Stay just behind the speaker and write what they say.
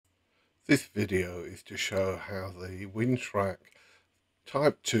This video is to show how the Winchrack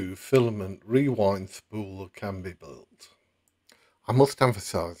Type 2 filament rewind spool can be built. I must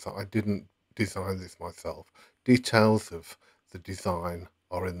emphasize that I didn't design this myself. Details of the design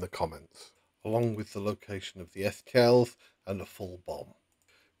are in the comments, along with the location of the STLs and a full BOM.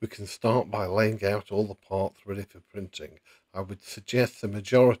 We can start by laying out all the parts ready for printing. I would suggest the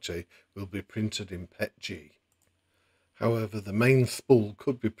majority will be printed in PETG. However, the main spool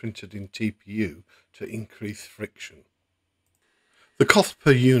could be printed in TPU to increase friction. The cost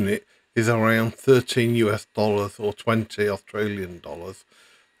per unit is around $13 or 20 Australian dollars,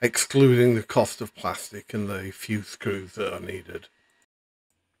 excluding the cost of plastic and the few screws that are needed.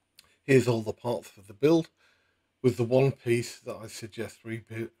 Here's all the parts for the build, with the one piece that I suggest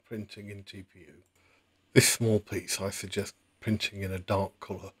reprinting in TPU. This small piece I suggest printing in a dark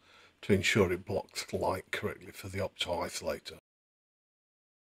colour to ensure it blocks light correctly for the opto-isolator.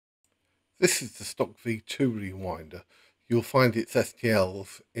 This is the stock V2 rewinder. You'll find its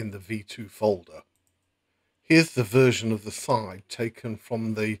STLs in the V2 folder. Here's the version of the side taken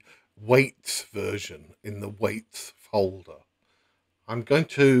from the weights version in the weights folder. I'm going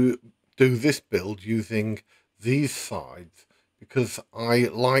to do this build using these sides because I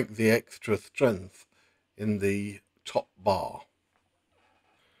like the extra strength in the top bar.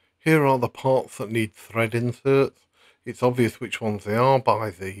 Here are the parts that need thread inserts. It's obvious which ones they are by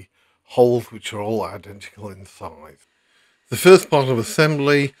the holes, which are all identical in size. The first part of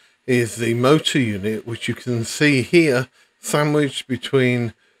assembly is the motor unit, which you can see here sandwiched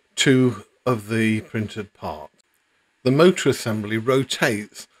between two of the printed parts. The motor assembly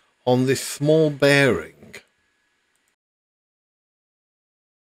rotates on this small bearing.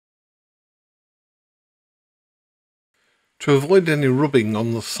 To avoid any rubbing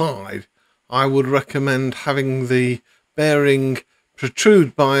on the side, I would recommend having the bearing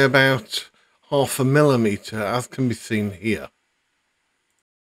protrude by about 0.5 millimeter, as can be seen here.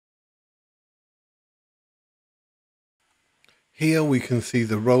 Here we can see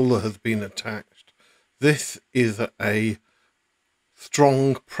the roller has been attached. This is a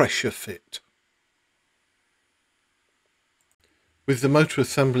strong pressure fit. With the motor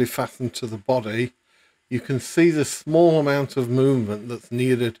assembly fastened to the body, you can see the small amount of movement that's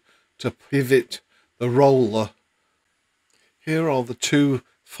needed to pivot the roller. Here are the two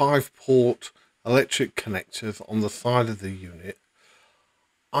 5-port electric connectors on the side of the unit.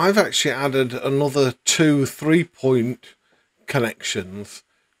 I've actually added another two 3-point connections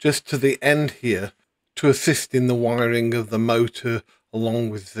just to the end here to assist in the wiring of the motor along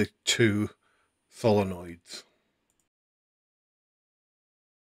with the two solenoids.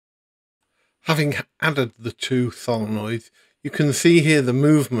 Having added the two solenoids, you can see here the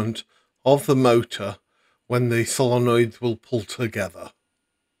movement of the motor when the solenoids will pull together.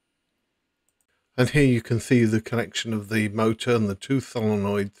 And here you can see the connection of the motor and the two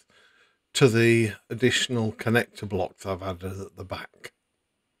solenoids to the additional connector blocks I've added at the back.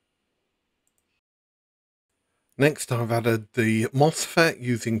 Next, I've added the MOSFET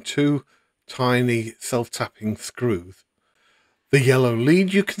using two tiny self-tapping screws. The yellow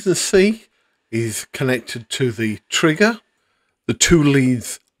lead you can see is connected to the trigger. The two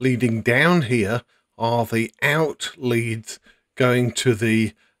leads leading down here are the out leads going to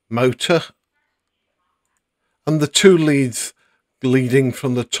the motor, and the two leads leading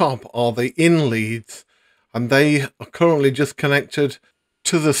from the top are the in leads, and they are currently just connected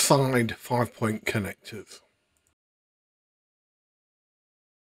to the side 5-point connectors.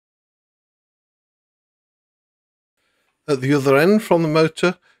 At the other end from the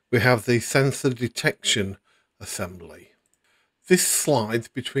motor, we have the sensor detection assembly. This slides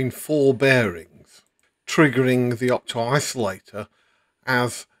between 4 bearings, triggering the opto-isolator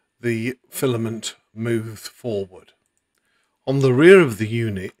as the filament moves forward. On the rear of the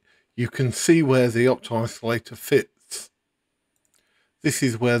unit, you can see where the opto-isolator fits. This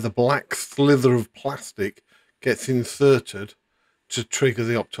is where the black slither of plastic gets inserted to trigger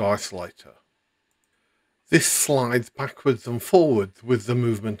the opto-isolator. This slides backwards and forwards with the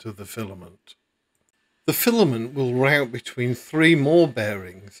movement of the filament. The filament will route between 3 more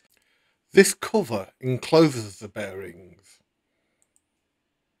bearings. This cover encloses the bearings.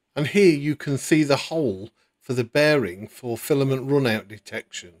 And here you can see the hole for the bearing for filament runout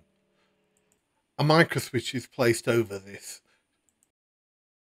detection. A microswitch is placed over this.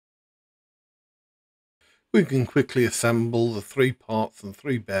 We can quickly assemble the 3 parts and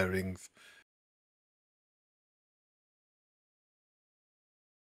 3 bearings.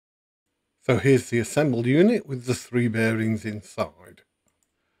 So here's the assembled unit with the 3 bearings inside.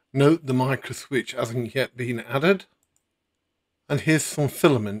 Note the microswitch hasn't yet been added. And here's some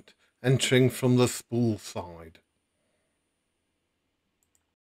filament entering from the spool side.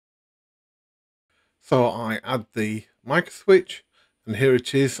 So I add the micro switch, and here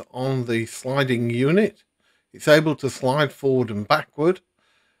it is on the sliding unit. It's able to slide forward and backward,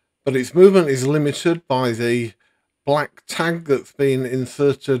 but its movement is limited by the black tag that's been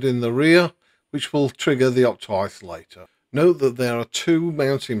inserted in the rear, which will trigger the opto-isolator. Note that there are two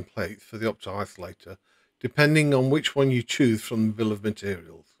mounting plates for the opto-isolator, depending on which one you choose from the bill of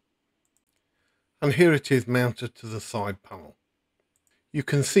materials. And here it is mounted to the side panel. You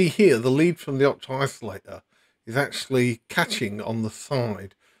can see here the lead from the opto-isolator is actually catching on the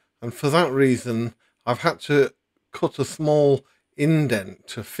side, and for that reason I've had to cut a small indent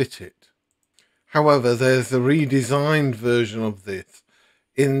to fit it. However, there's a redesigned version of this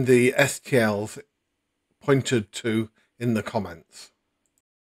in the STLs pointed to in the comments.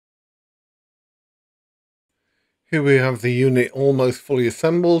 Here we have the unit almost fully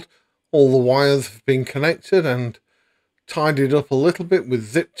assembled. All the wires have been connected and tidied up a little bit with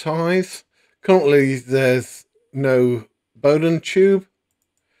zip ties. Currently there's no Bowden tube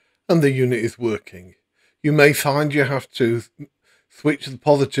and the unit is working. You may find you have to switch the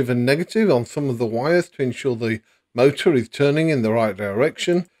positive and negative on some of the wires to ensure the motor is turning in the right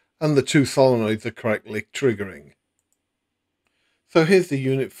direction and the two solenoids are correctly triggering. So here's the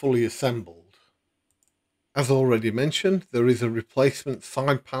unit fully assembled. As already mentioned, there is a replacement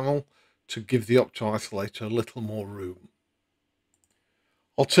side panel to give the opto-isolator a little more room.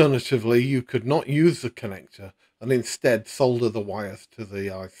 Alternatively, you could not use the connector and instead solder the wires to the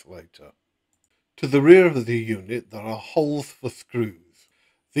isolator. To the rear of the unit there are holes for screws.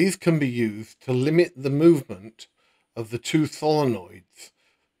 These can be used to limit the movement of the two solenoids,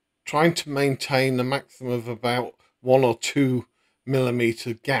 trying to maintain a maximum of about 1 or 2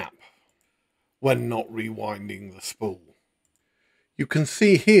 millimeter gap when not rewinding the spool. You can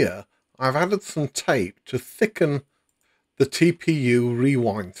see here I've added some tape to thicken the TPU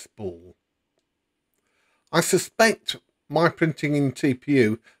rewind spool. I suspect my printing in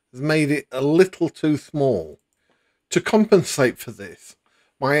TPU has made it a little too small. To compensate for this,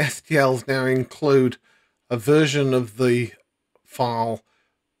 my STLs now include a version of the file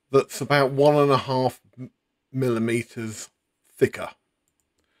that's about 1.5 millimeters thicker.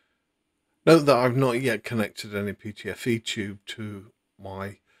 Note that I've not yet connected any PTFE tube to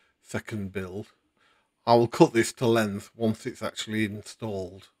my second build. I will cut this to length once it's actually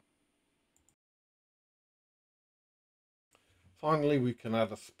installed. Finally, we can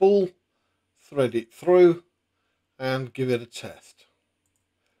add a spool, thread it through and give it a test.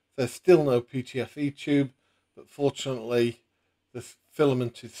 There's still no PTFE tube, but fortunately the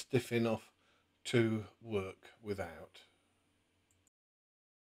filament is stiff enough to work without.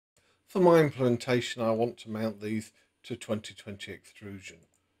 For my implementation, I want to mount these to 2020 extrusion.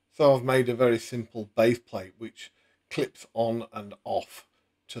 So I've made a very simple base plate which clips on and off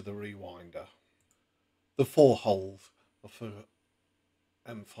to the rewinder. The 4 holes are for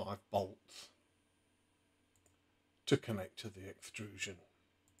M5 bolts to connect to the extrusion.